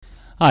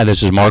Hi,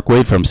 this is Mark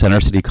Wade from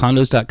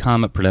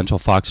CenterCityCondos.com at Prudential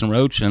Fox and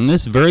Roach. And in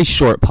this very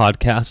short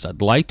podcast,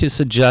 I'd like to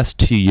suggest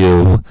to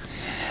you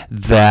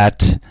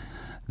that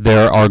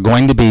there are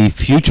going to be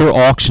future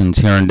auctions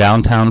here in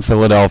downtown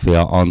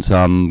Philadelphia on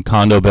some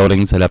condo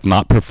buildings that have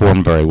not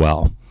performed very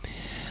well.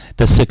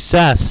 The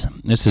success,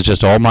 this is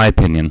just all my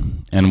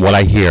opinion and what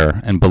I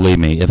hear, and believe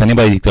me, if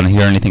anybody's going to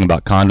hear anything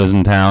about condos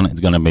in town, it's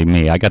going to be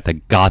me. I got the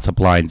gossip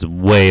lines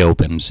way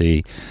open,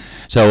 see.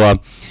 So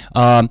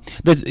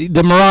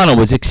the Murano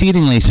was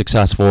exceedingly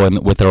successful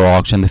with their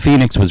auction. The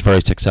Phoenix was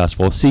very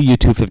successful. CU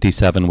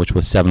 257, which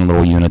was 7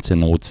 little units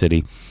in Old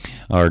City,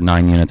 or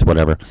 9 units,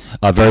 whatever,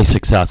 very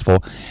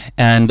successful.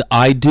 And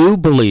I do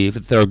believe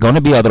that there are going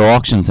to be other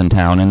auctions in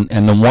town.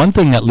 And the one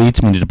thing that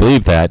leads me to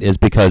believe that is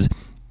because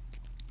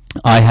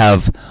I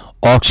have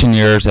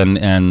auctioneers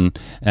and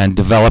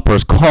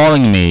developers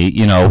calling me,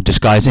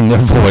 disguising their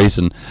voice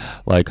and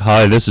like,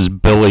 hi, this is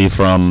Billy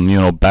from,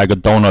 Bag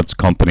of Donuts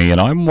Company, and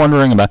I'm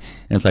wondering about,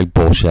 and it's like,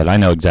 bullshit, I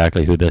know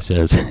exactly who this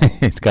is.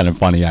 It's kind of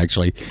funny,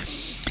 actually.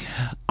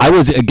 I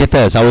was at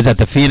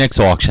the Phoenix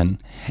auction,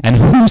 and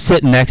who's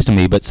sitting next to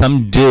me but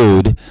some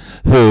dude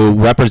who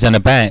represents a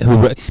bank,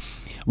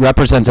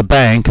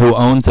 who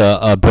owns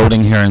a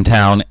building here in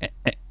town.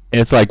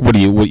 It's like,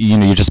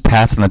 you're just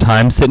passing the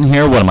time sitting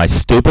here? What am I,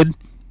 stupid?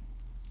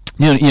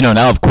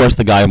 Now, of course,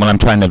 the guy, when I'm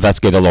trying to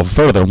investigate a little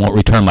further, won't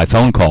return my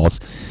phone calls.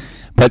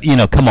 But,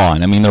 come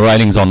on. I mean, the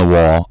writing's on the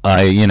wall.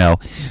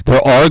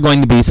 There are going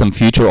to be some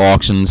future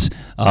auctions.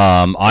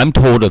 I'm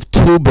told of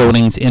 2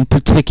 buildings in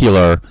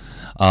particular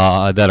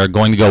that are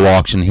going to go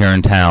auction here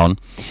in town.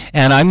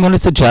 And I'm going to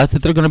suggest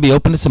that they're going to be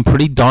open to some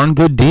pretty darn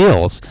good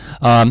deals.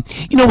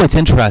 What's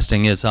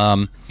interesting is,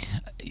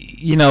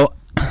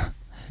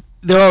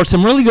 there are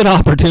some really good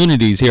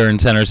opportunities here in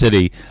Center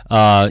City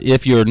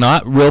if you're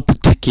not real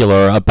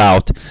particular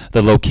about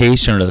the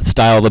location or the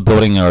style of the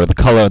building or the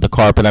color of the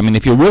carpet. I mean,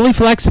 if you're really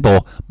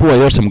flexible, boy,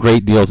 there's some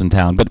great deals in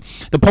town. But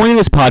the point of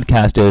this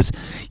podcast is,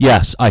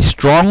 yes, I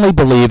strongly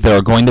believe there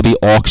are going to be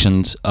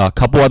auctions, a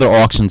couple other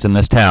auctions in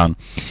this town.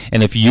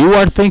 And if you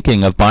are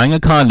thinking of buying a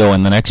condo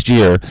in the next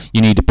year, you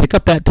need to pick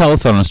up that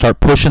telephone and start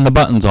pushing the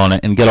buttons on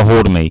it and get a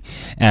hold of me.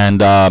 And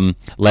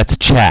let's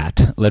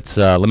chat. Let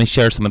me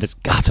share some of this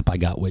gossip I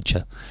got with you.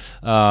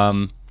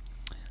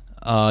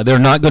 They're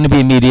not going to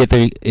be immediate.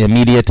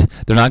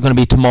 They're not going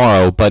to be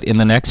tomorrow, but in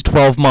the next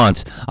 12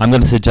 months, I'm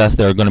going to suggest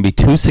there are going to be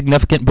 2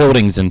 significant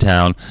buildings in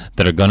town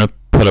that are going to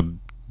put a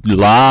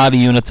lot of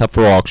units up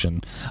for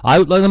auction.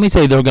 Let me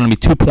say there are going to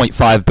be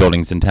 2.5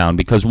 buildings in town,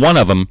 because one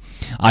of them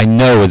I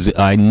know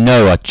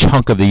a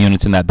chunk of the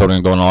units in that building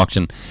are going to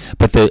auction,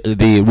 but the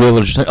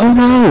realtors say, oh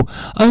no,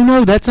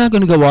 that's not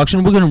going to go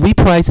auction. We're going to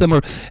reprice them,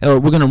 or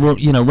we're going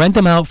to rent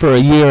them out for a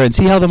year and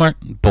see how them are.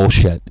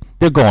 Bullshit.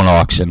 They're going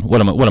auction. What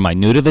am I,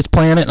 new to this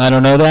planet? I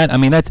don't know that. I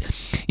mean, that's,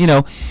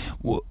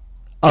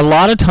 a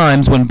lot of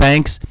times when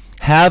banks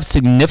have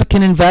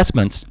significant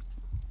investments,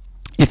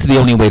 it's the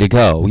only way to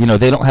go.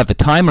 They don't have the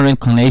time or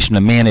inclination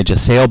to manage a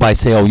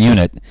sale-by-sale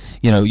unit,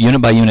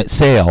 unit-by-unit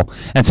sale.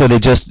 And so they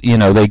just,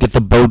 they get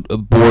the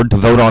board to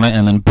vote on it,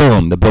 and then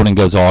boom, the building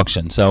goes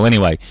auction. So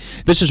anyway,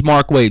 this is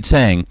Mark Wade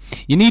saying,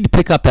 you need to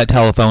pick up that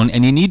telephone,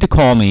 and you need to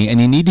call me, and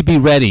you need to be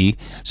ready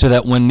so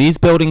that when these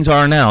buildings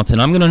are announced,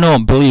 and I'm going to know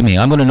them, believe me,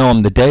 I'm going to know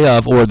them the day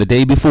of or the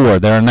day before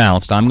they're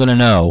announced. I'm going to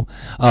know.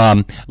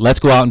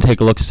 Let's go out and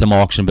take a look at some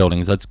auction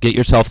buildings. Let's get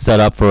yourself set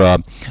up for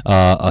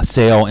a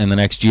sale in the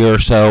next year or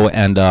so,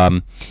 and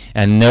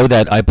know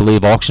that I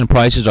believe auction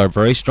prices are a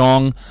very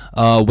strong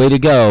way to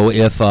go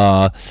if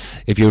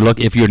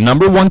your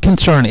number one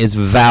concern is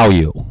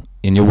value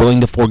and you're willing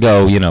to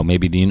forego,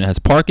 maybe the unit has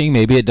parking,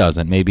 maybe it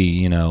doesn't,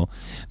 maybe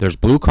there's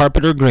blue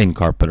carpet or green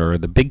carpet, or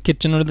the big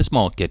kitchen or the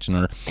small kitchen,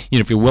 or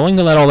if you're willing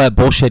to let all that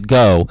bullshit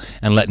go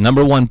and let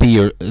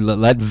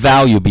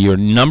value be your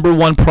number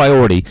one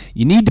priority,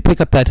 you need to pick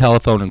up that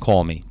telephone and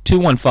call me.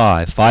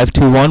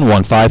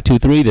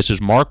 215-521-1523. This is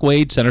Mark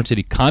Wade,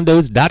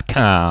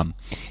 CenterCityCondos.com.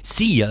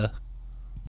 See ya.